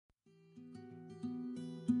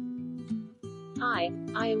Hi,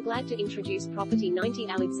 I am glad to introduce property 90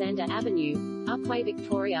 Alexander Avenue, Upwey,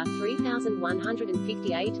 Victoria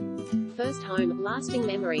 3158. First home, lasting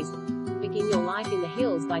memories. Begin your life in the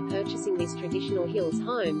hills by purchasing this traditional hills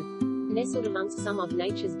home. Nestled amongst some of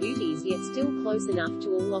nature's beauties yet still close enough to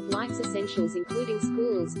all of life's essentials including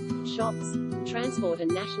schools, shops, transport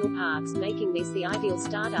and national parks, making this the ideal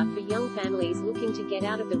starter for young families looking to get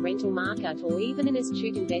out of the rental market or even an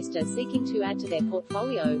astute investor seeking to add to their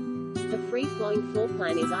portfolio. The free-flowing floor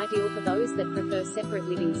plan is ideal for those that prefer separate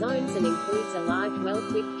living zones and includes a large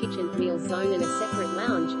well-equipped kitchen, meals zone and a separate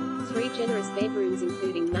lounge, 3 generous bedrooms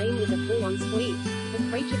including main with a full ensuite. The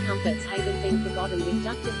creature comforts haven't been forgotten with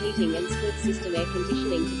ducted heating and split system air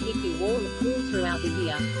conditioning to keep you warm and cool throughout the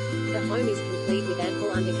year. The home is complete with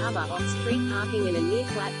ample undercover off-street parking and a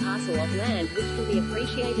near-flat parcel of land which can be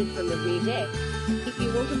appreciated from the rear deck. If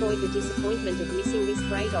you won't avoid the disappointment of missing this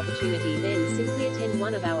great opportunity, then simply attend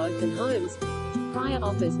one of our open homes. Prior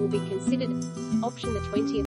offers will be considered. Option the 20th.